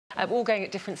all going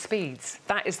at different speeds.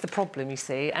 That is the problem, you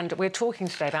see, and we're talking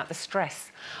today about the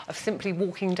stress of simply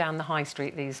walking down the high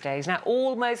street these days. Now,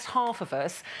 almost half of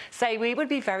us say we would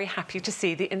be very happy to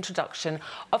see the introduction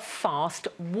of fast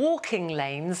walking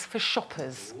lanes for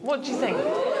shoppers. What do you think?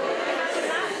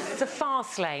 It's a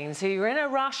fast lane, so you're in a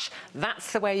rush,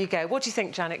 that's the way you go. What do you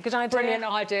think, Janet? Good idea? Brilliant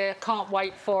idea. Can't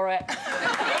wait for it.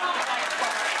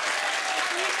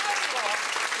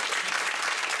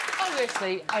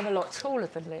 Obviously, I'm a lot taller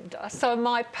than Linda, so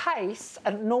my pace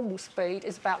at normal speed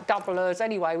is about double hers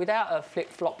anyway, without her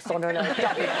flip-flops on and a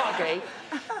double buggy.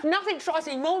 Nothing drives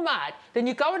me more mad than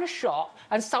you go in a shop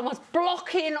and someone's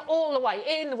blocking all the way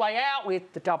in, the way out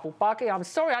with the double buggy. I'm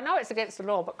sorry, I know it's against the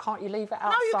law, but can't you leave it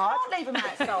outside? No, you can't leave them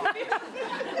outside.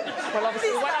 Well,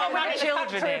 obviously, when I'm got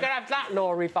children, we're going to have that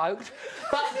law revoked.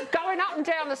 But going up and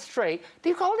down the street,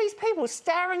 you've got all these people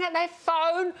staring at their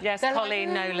phone. Yes,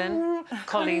 Colleen Nolan.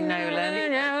 Colleen Nolan.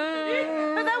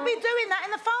 But they'll be doing that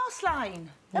in the fast lane.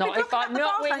 Not if I'm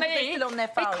not with me, on their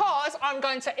phone. because I'm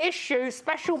going to issue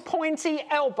special pointy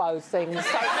elbow things.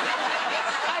 So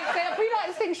they'll be like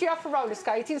the things you have for roller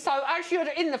skating. So as you're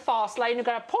in the fast lane, you're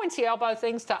going to have pointy elbow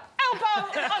things to elbow.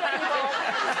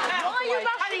 Why are you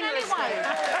rushing anyway?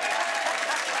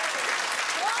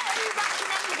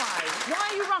 Why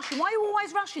are you rushing? Why are you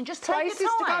always rushing? Just take Places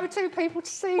your time. to go to, people to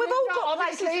see. We've all got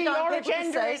places obviously to go your and people to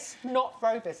agenda see. is not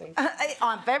very busy.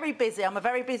 I'm very busy. I'm a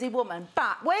very busy woman.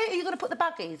 But where are you going to put the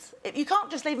buggies? You can't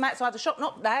just leave them outside the shop.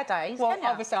 Not nowadays, Well, can you?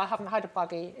 obviously, I haven't had a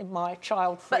buggy in my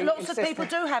child-free But lots of existence. people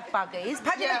do have buggies.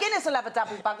 Paddy McGuinness will have a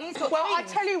double buggy. He's got Well, I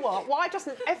twins. tell you what, why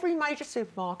doesn't every major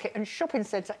supermarket and shopping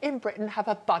centre in Britain have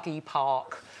a buggy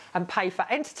park and pay for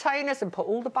entertainers and put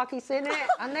all the buggies in it?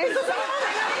 And then...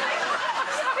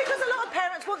 Because a lot of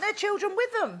parents want their children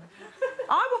with them.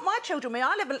 I want my children with me.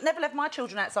 I never left my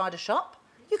children outside a shop.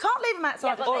 You can't leave them outside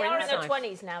Yeah, a but shop. they are in their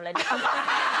 20s now, Linda. They're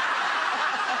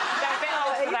a bit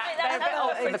old for that. They're a bit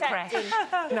old for the creche.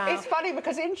 No. It's funny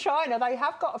because in China they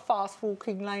have got a fast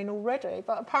walking lane already,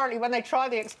 but apparently when they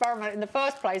tried the experiment in the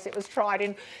first place, it was tried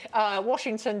in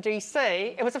Washington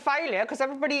DC. It was a failure because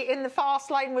everybody in the fast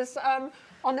lane was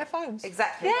on their phones.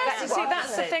 Exactly. Yes, you see,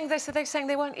 that's the thing. So they're saying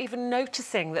they weren't even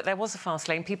noticing that there was a fast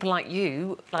lane. People like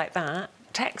you, like that,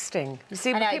 texting. You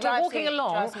see, people are walking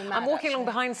along, I'm walking along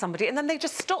behind somebody, and then they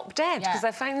just stop dead because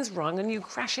their phone's rung and you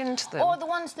crash into them. Or the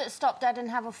ones that stop dead and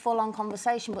have a full-on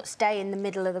conversation but stay in the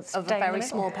middle of a very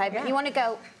small pavement. You want to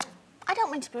go, I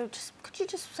don't mean to be could you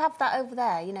just have that over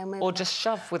there, you know? Or just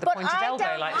shove with a pointed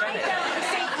elbow like Janet.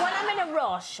 See, when I'm in a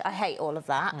rush, I hate all of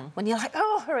that. When you're like,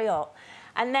 oh, hurry up.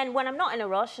 And then when I'm not in a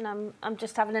rush and I'm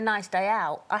just having a nice day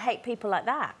out, I hate people like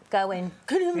that going,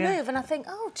 can you move? And I think,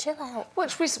 oh, chill out.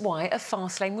 Which is why a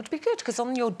fast lane would be good, because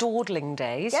on your dawdling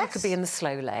days, you could be in the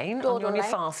slow lane. On your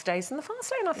fast days in the fast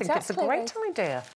lane, I think it's a great idea.